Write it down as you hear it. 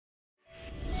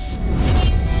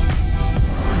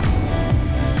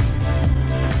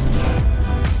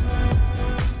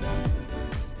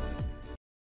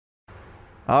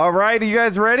All right, are you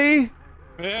guys ready?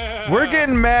 Yeah. We're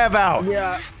getting Mav out.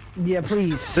 Yeah,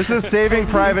 please. This is Saving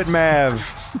Private Mav.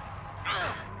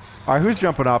 All right, who's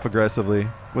jumping off aggressively?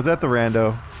 Was that the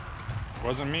rando?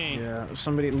 Wasn't me. Yeah,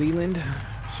 somebody, Leland.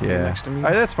 Somebody Yeah. next to me.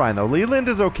 That's fine though. Leland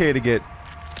is okay to get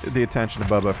the attention of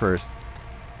Bubba first.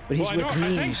 But he's with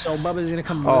me, so Bubba's gonna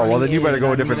come. Oh, well, then you better in, go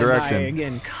a and I'm different gonna direction. die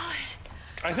again.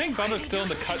 I think Bubba's still in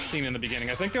the cutscene in the beginning.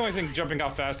 I think the only thing jumping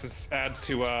off fast is adds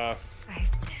to oh,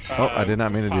 I did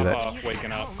not mean to do that. Papa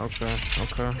waking up. Okay.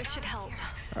 This should help.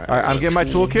 All right, I'm getting my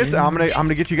toolkits. I'm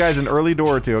gonna get you guys an early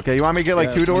door or two. Okay, you want me to get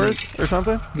like 2 doors or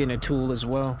something? Getting a tool as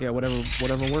well. Yeah, whatever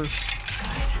works.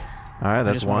 All right, I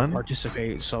that's just want to one.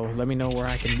 participate, so let me know where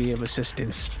I can be of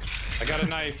assistance. I got a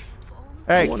knife.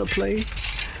 Hey, I want to play.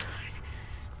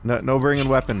 no bringing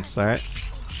weapons. All right.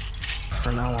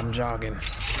 For now, I'm jogging.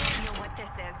 I know what this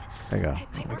is. There you go. Might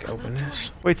Let work me on open those this.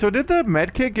 doors. Wait, so did the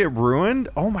med kit get ruined?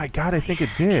 Oh my god, I think it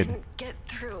did. Couldn't get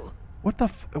through. What the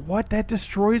what? That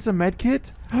destroys a med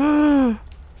kit? Alright,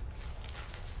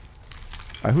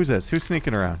 who's this? Who's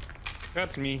sneaking around?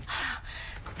 That's me.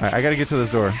 Alright, I gotta get to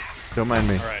this door. Don't mind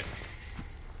me. All right.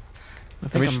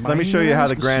 Let me show you how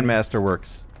the Grandmaster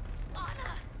works.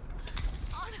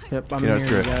 Yep, I'm Yeah, let's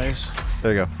here, do it. guys.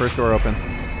 There you go. First door open.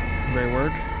 Great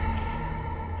work.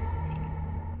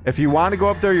 If you want to go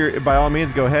up there, you're by all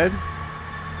means go ahead.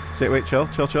 Say, wait, chill.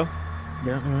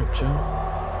 Yeah, alright, chill.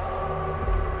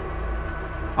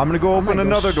 I'm gonna go open might go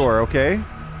another door, okay?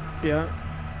 Yeah.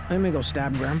 Let me go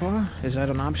stab Grandpa. Is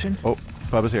that an option? Oh,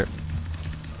 Bubba's here.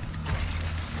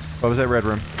 Bubba's at red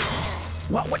room.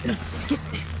 What? No, get...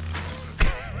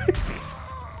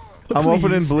 I'm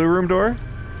opening Please. blue room door.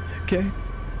 Okay.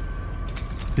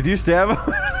 Did you stab him?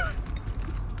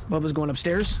 Bubba's going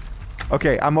upstairs.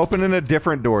 Okay, I'm opening a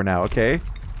different door now, okay?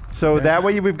 So that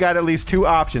way we've got at least 2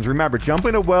 options. Remember, jump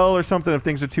in a well or something if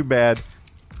things are too bad.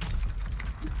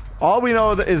 All we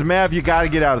know is, Mav, you gotta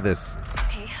get out of this.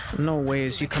 Okay. No way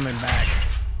is he coming back.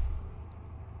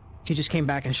 He just came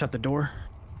back and shut the door.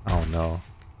 Oh no.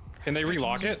 Can they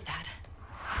relock Use it? that.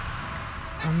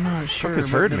 I'm not sure. has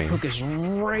but heard the me. Cook is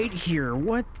right here.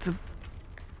 What the?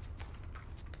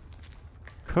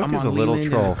 Cook I'm is on a little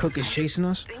Leland troll. And the Cook is chasing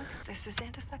us. I think this is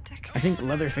antiseptic. I think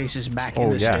Leatherface is back Oh, in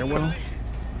the yeah. stairwell.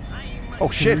 Oh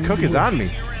shit, Cook is on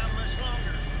me.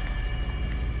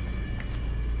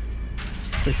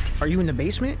 Wait, are you in the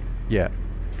basement? Yeah.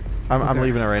 I'm Okay.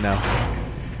 leaving it right now.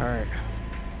 All right.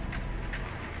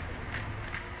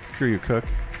 Screw you, Cook.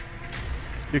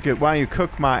 Why don't you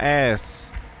cook my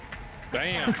ass?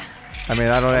 Damn. I mean,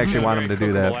 I don't actually Very want him to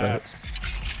do that, cookable but ass.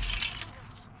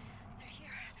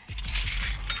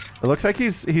 it looks like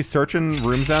he's searching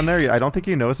rooms down there. I don't think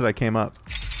he knows that I came up.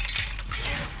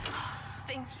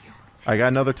 Thank you. I got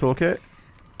another toolkit.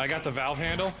 I got the valve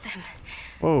handle.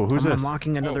 Whoa, who's I'm this?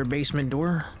 unlocking another Oh. basement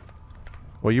door.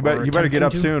 Well, you or better get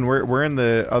up attempting to. soon. We're in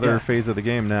the other Yeah. phase of the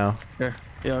game now. There.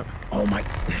 Yeah. Oh my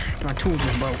tool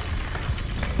just broke.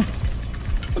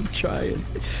 I'm trying.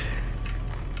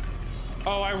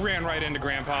 Oh, I ran right into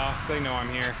Grandpa. They know I'm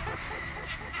here.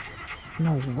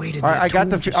 No way did All right, that I got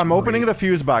tool the. just I'm opening break. the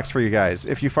fuse box for you guys.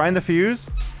 If you find the fuse,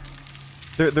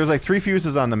 there's like 3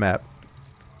 fuses on the map.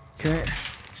 Okay.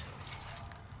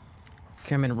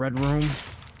 Okay, I'm in red room.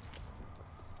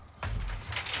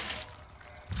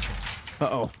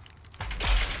 Uh-oh.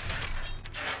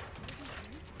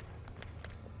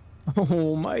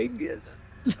 Oh my god.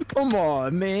 Come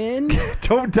on, man.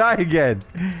 Don't die again.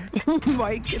 Oh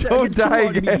my god. Don't die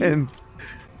again.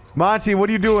 Monty, what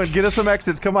are you doing? Get us some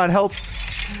exits. Come on, help.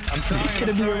 I'm trying. It's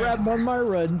gonna be a wrap on my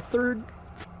run. Third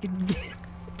fucking game.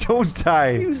 Don't die.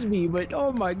 Excuse me, but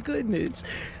oh my goodness.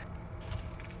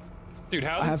 Dude,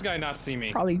 how I does this have guy not see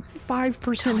me? Probably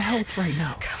 5% health right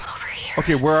now. Come over here.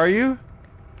 Okay, where are you?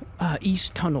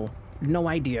 East tunnel. No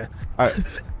idea. All right.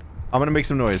 I'm gonna make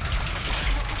some noise.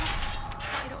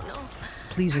 I don't know.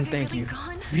 Please and Are they thank really you.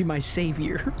 gone? Be my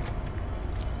savior.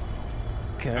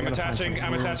 Okay, I'm attaching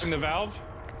the valve.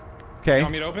 Okay. You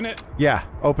want me to open it? Yeah,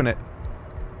 open it.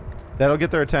 That'll get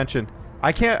their attention.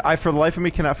 I for the life of me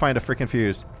cannot find a freaking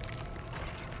fuse.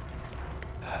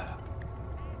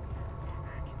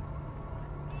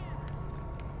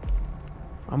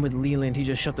 I'm with Leland. He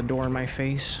just shut the door in my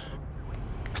face.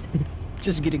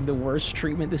 Just getting the worst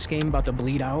treatment this game, about to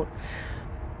bleed out.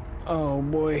 Oh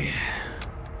boy.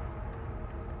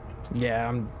 Yeah,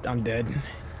 I'm dead.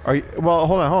 Are you? Well,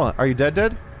 hold on. Are you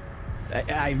dead?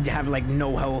 I have like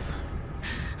no health.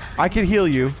 I can heal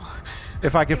you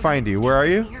if I can find you. Where are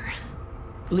you? Here.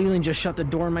 Leland just shut the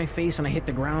door in my face and I hit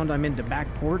the ground. I'm in the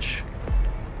back porch.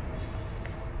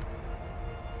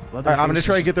 All right, I'm gonna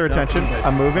try to get their attention.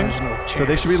 I'm moving, There's no so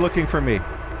they should be chance. looking for me.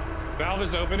 Valve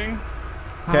is opening.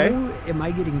 Okay. How am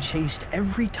I getting chased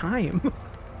every time?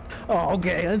 Oh,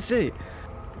 okay, that's it.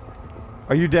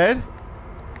 Are you dead?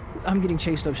 I'm getting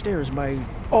chased upstairs by...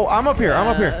 Oh, I'm up here. I'm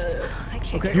up here. I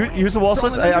can't Okay. get away. Use the wall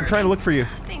slits. I'm trying to look for you.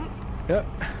 Nothing. Yep.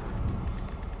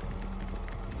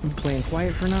 I'm playing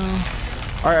quiet for now.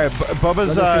 All right,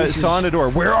 Bubba's Leatherface is- sawing the door.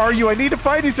 Where are you? I need to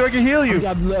find you so I can heal you.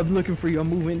 I'm looking for you. I'm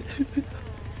moving.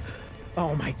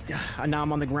 Oh my god. Now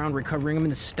I'm on the ground recovering. I'm in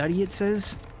the study, it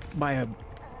says, by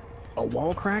a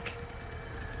wall crack.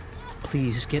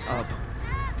 Please get up.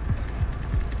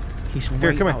 He's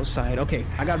right come here. outside. Okay,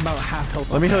 I got about half health.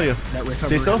 Let me heal you. That recovery.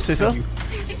 Stay still. Stay still.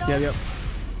 Thank you. Yep.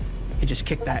 He just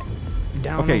kicked that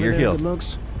down. Okay, over you're there, healed. good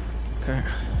looks. Okay.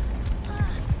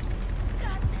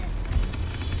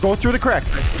 Go through the crack.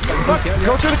 Fuck, Yep.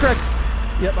 go through the crack.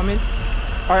 Yep, I'm in.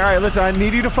 All right, listen. I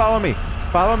need you to follow me.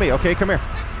 Follow me. Okay, come here.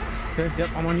 Okay, yep,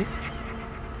 I'm on you.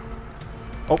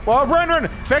 Oh, run.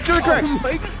 Back to the crack. Oh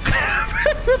my god.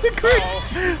 Back to the crack.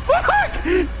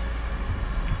 Fuck.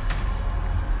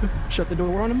 Shut the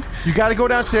door on him. You got to go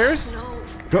downstairs. No.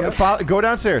 Go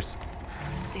downstairs.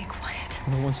 Stay quiet.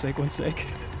 No, one sec. I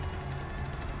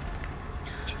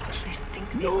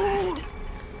think they left.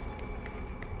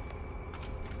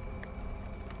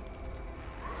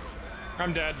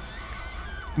 I'm dead.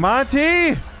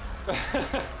 Monty.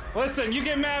 Listen, you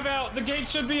get Mav out. The gate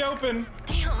should be open.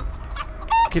 Damn.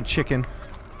 Fucking chicken.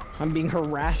 I'm being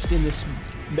harassed in this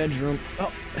bedroom.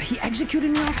 Oh, he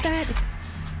executed me off that?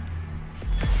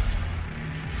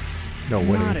 No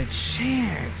way. Not a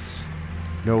chance.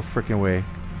 No freaking way.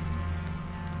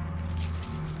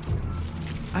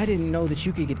 I didn't know that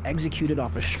you could get executed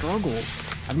off a struggle.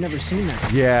 I've never seen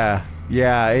that.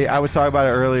 Yeah. I was talking about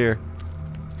it earlier.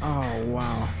 Oh,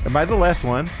 wow. Am I the last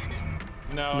one?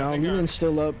 No, No, I think Leland's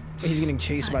still up. He's getting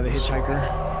chased by the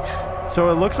hitchhiker. So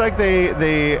it looks like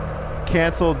they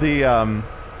canceled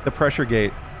the pressure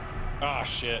gate. Oh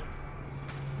shit.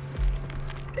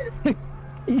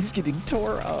 He's getting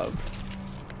tore up.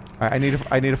 All right, I need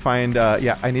to find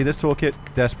yeah, I need this toolkit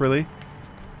desperately.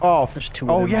 Oh, There's two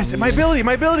of oh them yes, on my you. ability,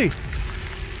 my ability.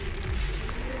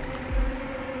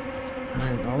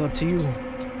 Alright, all up to you.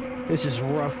 This is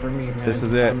rough for me, man. This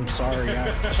is it. I'm sorry.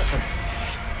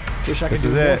 Wish I could This do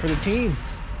is more it. for the team.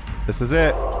 This is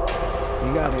it.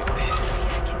 You got it. I can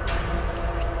open those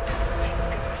doors.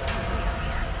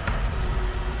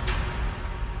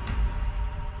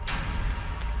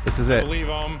 This is it. Believe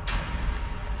him.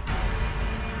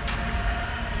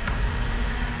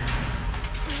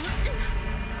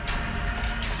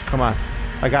 Come on.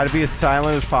 I got to be as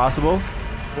silent as possible.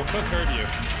 Well, Cook heard you.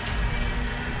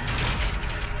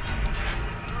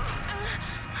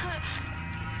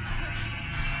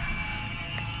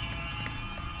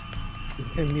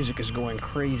 The music is going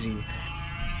crazy.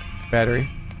 Battery.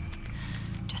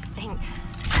 Just think.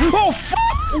 Oh, fuck!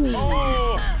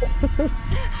 Oh!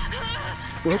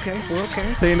 We're okay. We're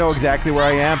okay. They know exactly where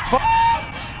I am. Fuck!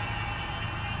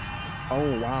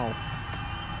 Oh, wow.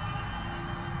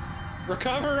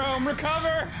 Recover,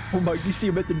 recover! Oh my, you see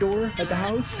him at the door at the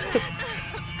house?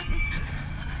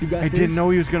 You got I this? didn't know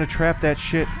he was gonna trap that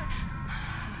shit.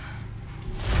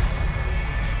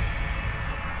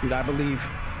 Dude, I believe.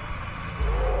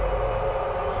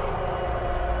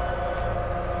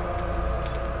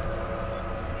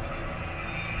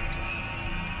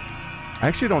 I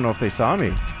actually don't know if they saw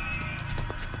me.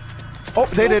 Oh,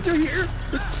 they did. They're here.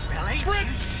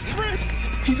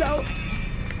 He's out.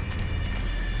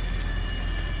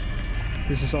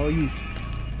 This is all you.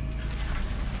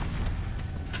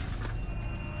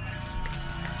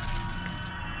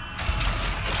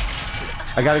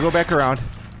 I gotta go back around.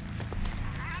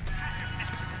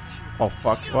 Oh,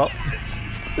 fuck. Well.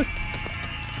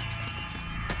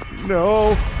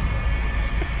 No.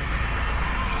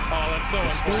 Oh, that's so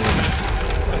unfortunate.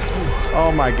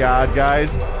 Oh my god,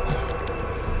 guys.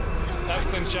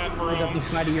 F's in chat for Pick up the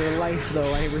fight of your life,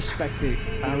 though. I respect it.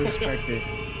 I respect it.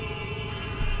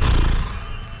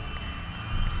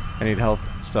 I need health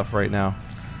stuff right now.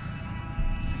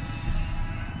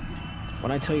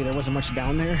 When I tell you there wasn't much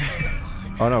down there,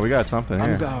 Oh no, we got something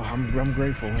here. I'm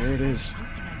grateful. Here it is.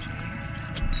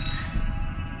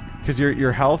 Because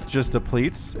your health just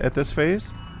depletes at this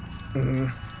phase? Mm-hmm.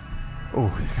 Oh,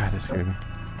 god, that scared me.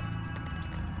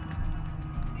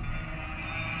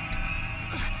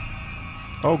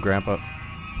 Oh, Grandpa.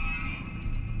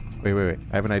 Wait.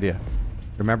 I have an idea.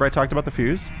 Remember I talked about the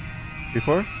fuse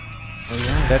before? Oh,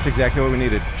 yeah. That's exactly what we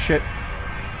needed. Shit.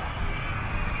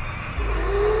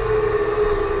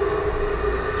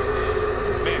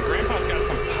 Man, Grandpa's got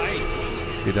some pipes.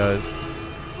 He does.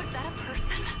 Was that a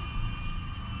person?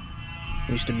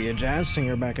 Used to be a jazz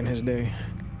singer back in his day.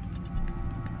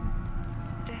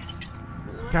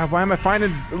 God, why am I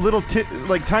finding little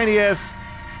like tiny ass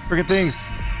freaking things?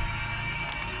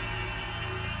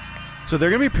 So they're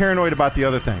gonna be paranoid about the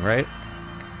other thing, right?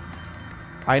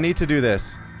 I need to do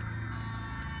this.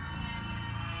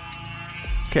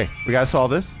 Okay, we gotta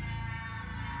solve this.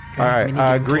 Okay,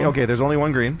 Alright, green. Okay, there's only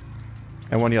one green.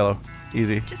 And one yellow.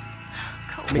 Easy. Just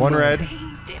One red.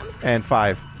 Damn it. And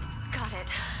 5. Got it.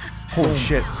 Holy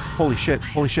shit. Holy shit.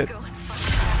 Holy shit. Go and find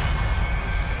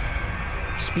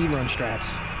Speedrun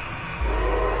strats.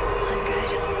 I'm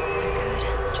good. I'm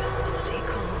good. Just stay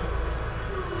calm.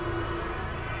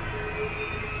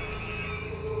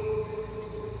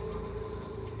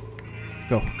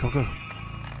 Go, go, go.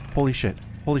 Holy shit.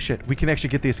 Holy shit. We can actually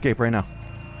get the escape right now.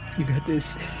 You got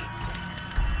this.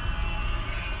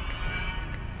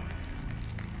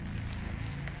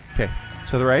 Okay,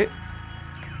 to the right.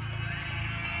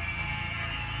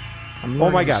 I'm Oh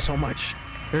my learning God. so much.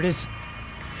 There it is.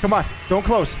 Come on, don't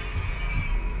close.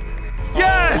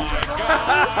 Yes!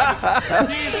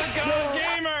 He's a go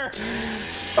gamer.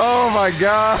 Oh my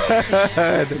god!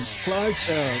 Clutch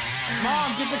up.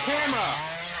 Mom, get the camera.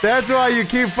 That's why you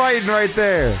keep fighting right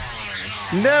there.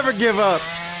 Never give up.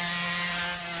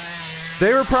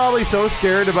 They were probably so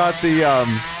scared about the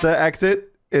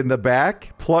exit in the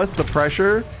back, plus the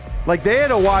pressure. Like, they had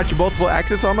to watch multiple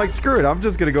exits, so I'm like, screw it, I'm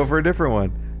just gonna go for a different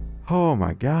one. Oh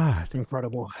my god.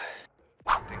 Incredible.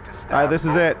 Alright, this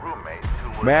is it.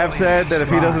 Mav said that if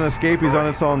he doesn't escape, he's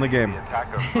uninstalling the game.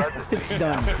 It's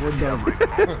done. We're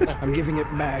done. I'm giving it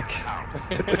back.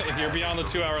 You're beyond the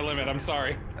 2-hour limit. I'm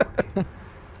sorry.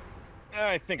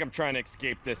 I think I'm trying to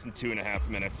escape this in 2.5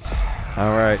 minutes.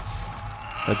 Alright.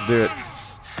 Let's do it.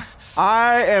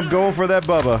 I am going for that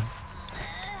Bubba.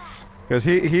 Because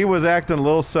he was acting a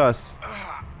little sus.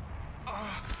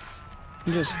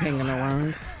 I'm just hanging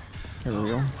around. There we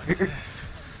go.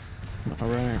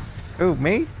 Alright. Ooh,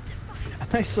 me?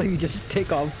 I saw you just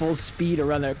take off full speed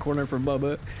around that corner for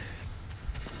Bubba.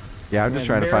 Yeah, I'm just Yeah,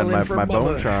 trying to find barreling for my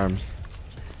bone Bubba. charms.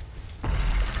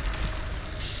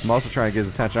 I'm also trying to get his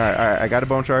attention. Alright, I got a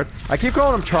bone shard. I keep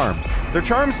calling them charms. They're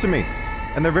charms to me.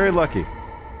 And they're very lucky.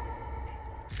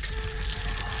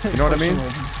 You know what I mean?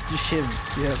 Just shiv.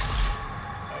 Yep.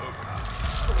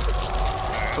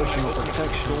 Personal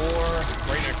protection. Door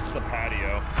right next to the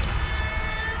patio.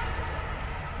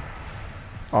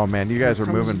 Oh man, you guys were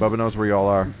moving. Bubba knows where y'all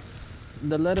are.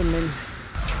 The Letterman.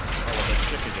 Oh, well, the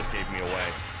chicken just gave me away.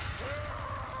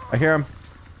 I hear him.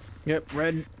 Yep,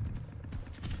 red.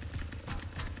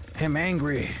 Him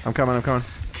angry. I'm coming, I'm coming.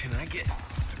 Can I get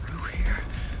through here?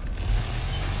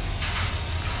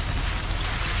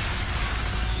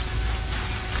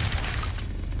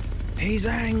 He's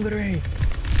angry.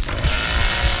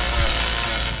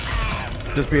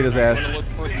 Just beat his ass.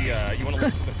 You want to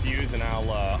look for the fuse, and I'll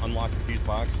unlock the fuse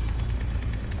box.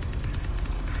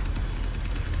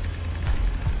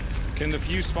 Can the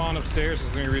fuse spawn upstairs?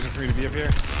 Is there any reason for me to be up here?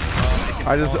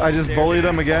 I just bullied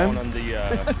him again. On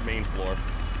the main floor.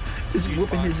 Just Fuse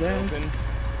whooping box his ass. open.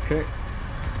 Okay.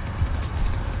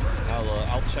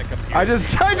 I'll check up here. I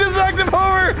just knocked him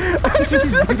over! I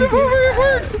just knocked him over, it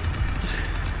worked!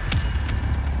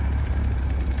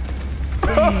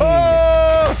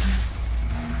 Oh!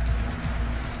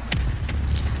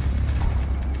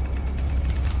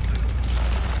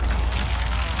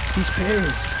 He's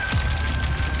pissed.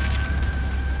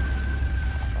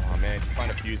 Oh man, did you find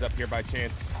a fuse up here by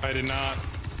chance? I did not.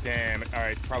 Damn it.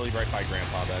 Alright, it's probably right by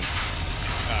Grandpa then.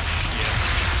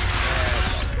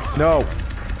 No.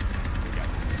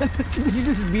 Did you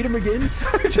just beat him again?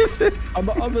 I just I'm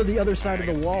on the other side of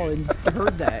the wall and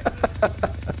heard that.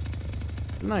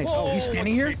 Nice. Oh, he's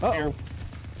standing here? Pieces here. Uh-oh.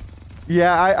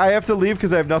 Yeah, I have to leave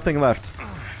because I have nothing left.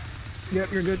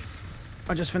 Yep, you're good.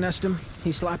 I just finessed him.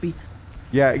 He's sloppy.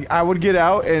 Yeah, I would get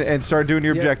out and start doing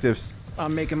your Yep. objectives.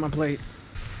 I'm making my plate.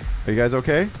 Are you guys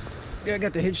okay? Yeah, I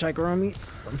got the hitchhiker on me.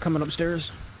 I'm coming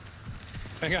upstairs.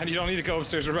 Hang on, you don't need to go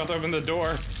upstairs. We're about to open the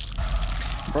door.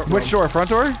 Which door? Front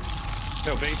door?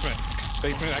 No, basement.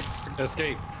 Basement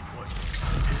escape.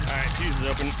 Alright, fuse is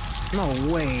open.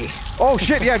 No way. Oh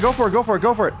shit, yeah, go for it, go for it,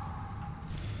 go for it.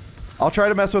 I'll try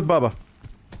to mess with Bubba.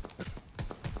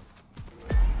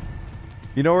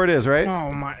 You know where it is, right?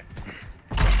 Oh my.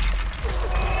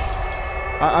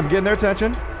 I'm getting their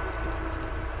attention.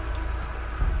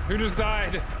 Who just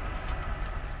died?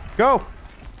 Go!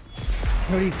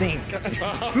 What do you think?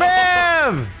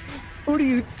 Mav! What do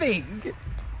you think?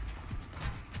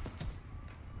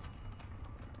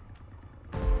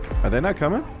 Are they not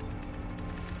coming?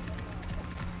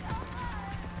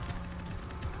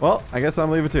 Well, I guess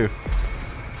I'm leaving too.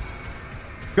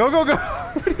 Go, go, go!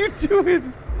 What are you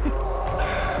doing?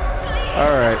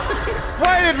 Alright.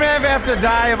 Why did Mav have to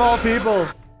die of all people?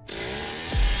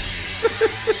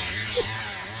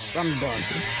 I'm done.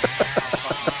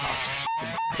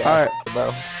 All right.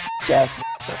 Bro. Yes.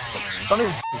 Don't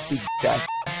even speak Jack.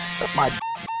 Suck my.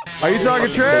 Are you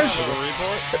talking trash?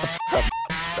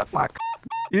 Suck my.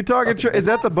 You talking trash? Is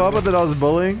that the Bubba that I was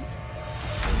bullying?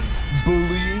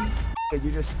 Bullying?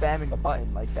 You're just spamming a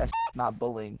button like that's not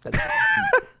bullying. That's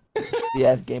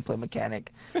yes, gameplay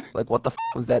mechanic. Like what the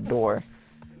was that door?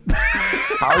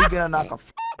 How are you gonna knock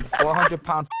a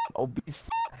 400-pound obese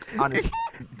on his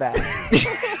back?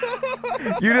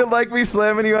 You didn't like me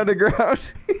slamming you on the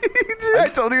ground? I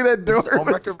told you that door.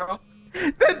 Ohmwrecker, bro?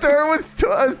 That door was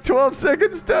 12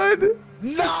 seconds done.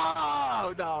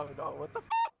 No, what the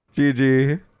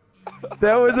GG.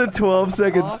 That was a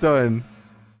 12-second stun.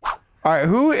 All right,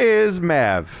 who is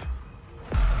Mav?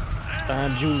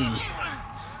 Julie.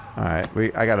 All right,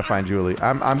 I gotta find Julie.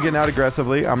 I'm getting out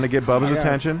aggressively. I'm gonna get Bubba's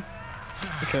attention.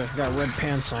 Okay, got red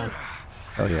pants on.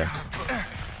 Oh yeah.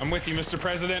 I'm with you, Mr.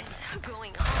 President.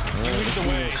 Going You lead the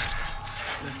way.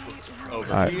 Over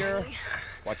Alright. here.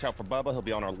 Watch out for Bubba. He'll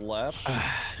be on our left.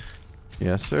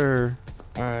 Yes, sir.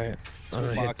 All right, I'm gonna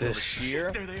hit Box over this.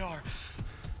 here. There they are.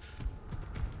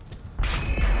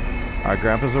 All right,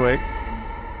 Grandpa's awake.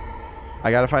 I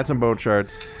gotta find some bone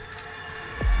shards.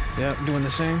 Yep, doing the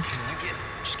same.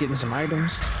 Just getting some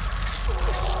items.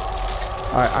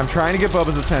 All right, I'm trying to get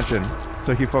Bubba's attention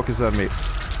so he focuses on me.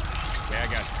 Okay, I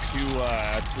got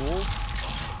two tools.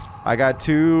 I got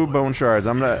 2 bone shards.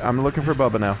 I'm looking for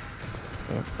Bubba now.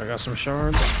 Yep, I got some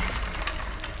shards.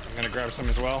 I'm gonna grab some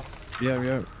as well.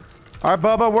 Yep. All right,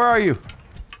 Bubba, where are you?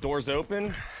 Doors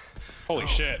open. Holy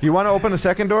shit. Do you want to open the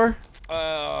second door?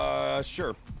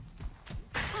 Sure.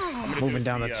 I'm gonna Moving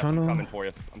down the tunnel. I'm coming for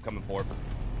you. I'm coming for it.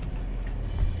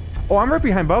 Oh, I'm right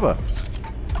behind Bubba.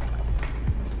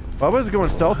 Bubba's going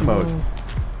stealth mode.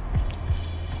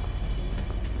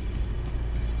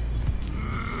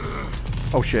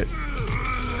 Oh shit.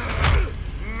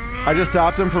 I just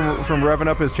stopped him from revving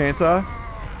up his chainsaw.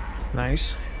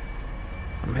 Nice.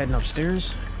 I'm heading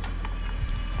upstairs.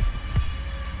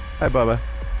 Hi, Bubba.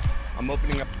 I'm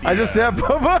opening up the, I just stabbed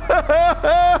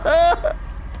Bubba!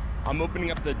 I'm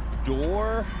opening up the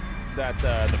door that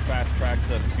the fast tracks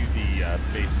us to the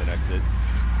basement exit.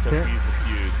 So Okay. if we use the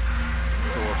fuse,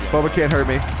 door will be Bubba unlocked. can't hurt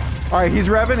me. Alright, he's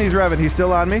revving. He's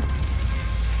still on me.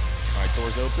 Alright,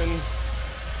 doors open.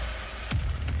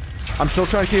 I'm still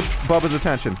trying to keep Bubba's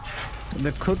attention.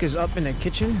 The cook is up in the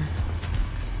kitchen.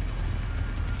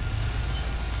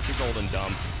 He's old and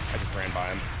dumb. I just ran by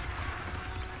him.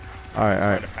 Alright.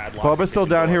 Trying to padlock Bubba's the still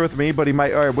kitchen down door. here with me, but he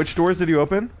might... Alright, which doors did you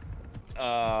open?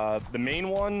 The main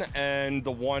one and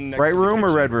the one next Right to the room or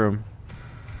kitchen. red room?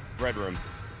 Red room.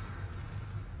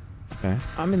 Okay.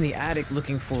 I'm in the attic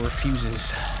looking for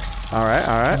fuses. Alright.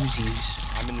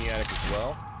 Fusies. I'm in the attic as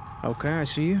well. Okay, I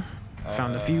see you.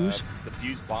 Found the fuse. The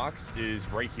fuse box is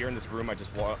right here in this room I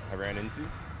ran into.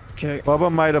 Okay,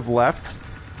 Bubba might have left.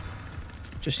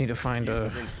 just need to find Fuse a...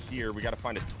 is in here. We gotta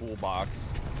find a toolbox.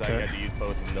 Because I Okay. had to use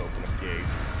both of them to open up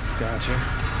gates. Gotcha.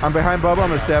 I'm behind Bubba. I'm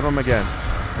gonna stab him again.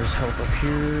 There's help up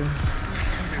here.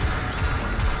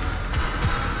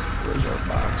 Where's our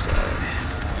box at?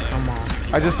 Come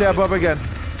on. I just stabbed Bubba again.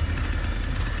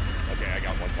 Okay, I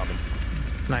got one coming.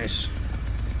 Nice.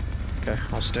 Okay,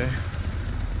 I'll stay.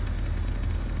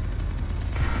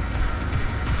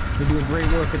 You're doing great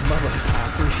work with Bubba. I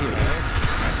appreciate it.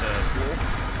 Got the tool.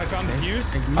 I found the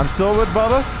fuse. I'm still with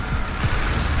Bubba. I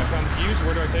found the fuse.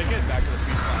 Where do I take it? Back to the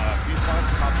fuse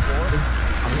box, top floor.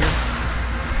 I'm here.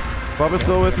 Bubba's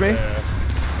still with me.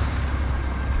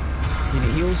 Need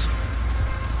the heals?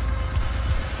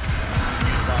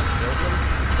 Fuse box is open.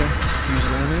 Okay, fuse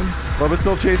going in. Bubba's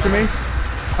still chasing me.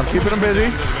 I'm keeping him busy.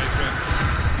 Into the basement.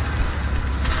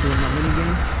 Doing my mini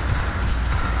game.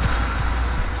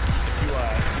 If you want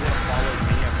to follow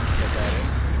me after you get that in,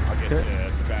 I'll get Okay.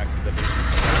 back to the basement.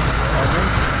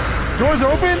 Doors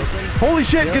open. Holy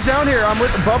shit! Get down here. I'm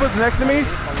with Bubba's next to me.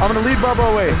 I'm gonna lead Bubba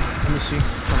away. Let me see.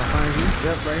 Trying to find you.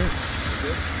 Yep, right here.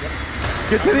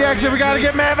 Get to the exit. We gotta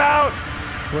get Mav out.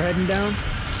 We're heading down.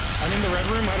 I'm in the red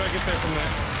room. How do I get there from that?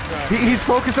 He's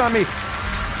focused on me.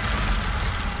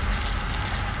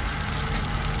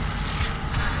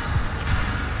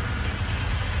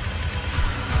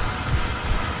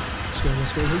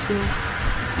 Let's go.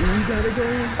 You gotta go.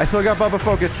 I still got Bubba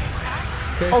focused.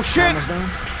 Okay, Oh, shit! almost down.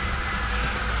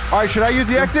 All right, should I use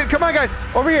the exit? Come on, guys.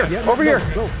 Over here. Yep, Over go,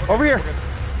 here. go. Over here.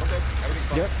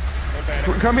 Yep.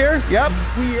 Come here. Yep.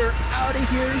 We are out of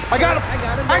here. I got him. I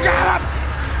got him. I got him.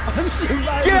 I'm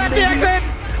surviving. Get out the baby. exit.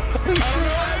 I'm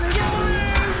surviving.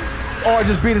 Oh, I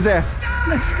just beat his ass.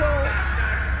 Let's go.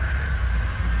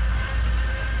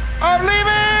 I'm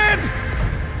leaving!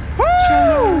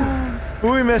 Woo! Who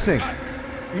are we missing?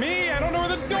 Me? I don't know where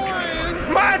the door is.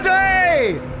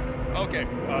 Monty! Okay,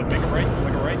 make a right.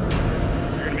 Make a right.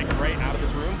 You're gonna make a right out of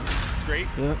this room. Straight.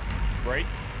 Yep. Right.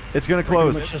 It's gonna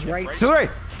close. Pretty much just right. To the right.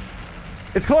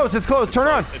 It's closed. It's closed. Turn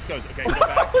on. It's closed. Okay, go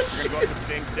back. You're gonna go up the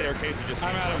same staircase. You just.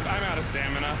 I'm out of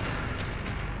stamina.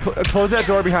 Close that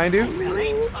door behind you.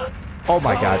 Oh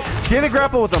my God! Get in a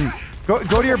grapple with them. Go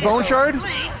to your bone shard.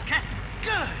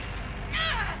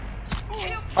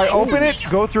 All right, open it.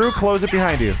 Go through. Close it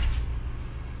behind you.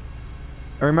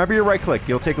 And remember your right click.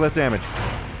 You'll take less damage.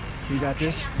 You got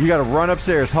this. You gotta run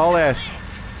upstairs. Haul ass.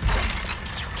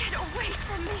 Get away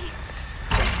from me.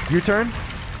 U-turn.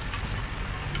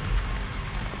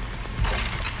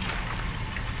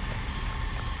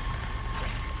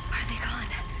 Are they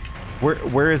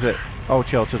gone? Where is it? Oh,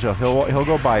 chill. He'll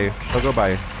go by you. He'll go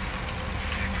by you.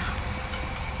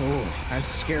 Oh, that's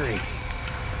scary.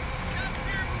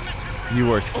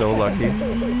 You are so lucky.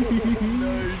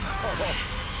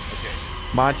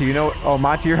 Monty, you know. Oh,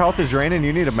 Monty, your health is draining.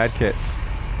 You need a med kit.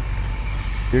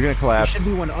 You're gonna There collapse. should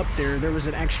be one up there. There was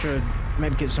an extra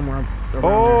med kit somewhere up around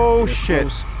Oh, there.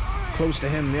 shit. Close to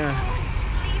him, yeah.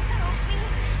 Please help me.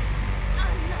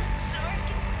 I'm not sure I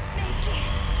can make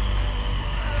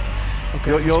it.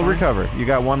 Okay, that's You'll fine. recover. You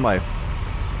got 1 life.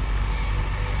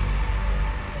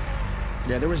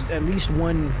 Yeah, there was at least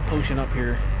one potion up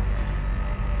here.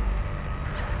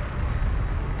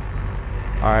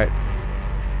 All right.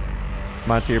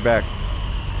 Monty, you're back.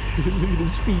 Look at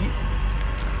his feet.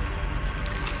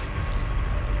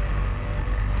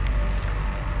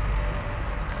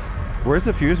 Where's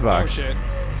the fuse Oh box? shit.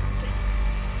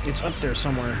 It's up there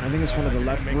somewhere. I think it's one of the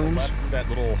left Make a rooms. left through that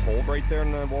little hole right there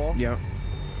in the wall. Yeah.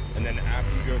 And then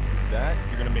after you go through that,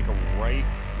 you're gonna make a right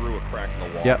through a crack in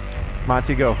the wall. Yep.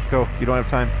 Monty, go. You don't have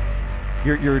time.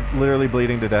 You're literally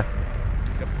bleeding to death.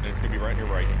 Yep. And it's gonna be right on your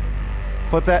right.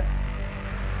 Flip that.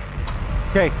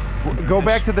 Okay. Go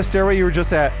back to the stairway you were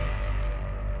just at.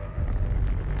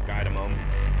 Guide him home.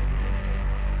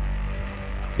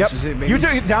 Yep. This is it, baby.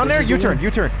 U-turn down This there. is the U-turn. one.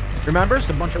 U-turn. Remember? Just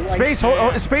a bunch of Space. lights.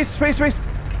 Hold, space.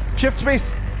 Shift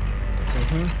space.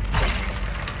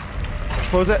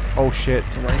 Close it. Oh shit.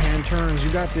 The right hand turns.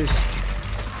 You got this.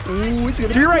 Ooh, it's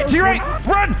gonna To your right. close, To your right.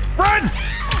 man. Run.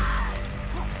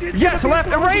 Yes, left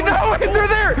and right. No, they're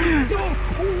there.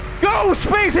 Go.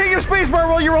 Space. Hit your space bar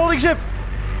while you're holding shift.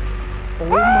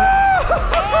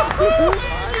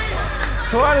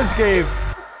 What escape?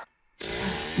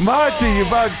 Monty, you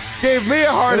about gave me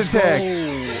a heart Let's attack. go.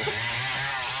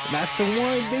 That's the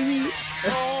one, baby.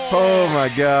 Oh my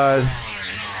god.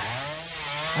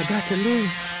 I got to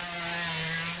live.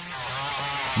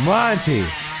 Monty,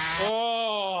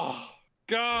 Oh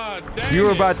God. Dang you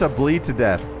were it. about to bleed to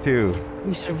death, too.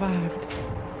 We survived.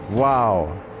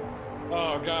 Wow.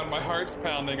 Oh God, my heart's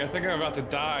pounding. I think I'm about to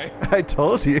die. I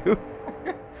told you.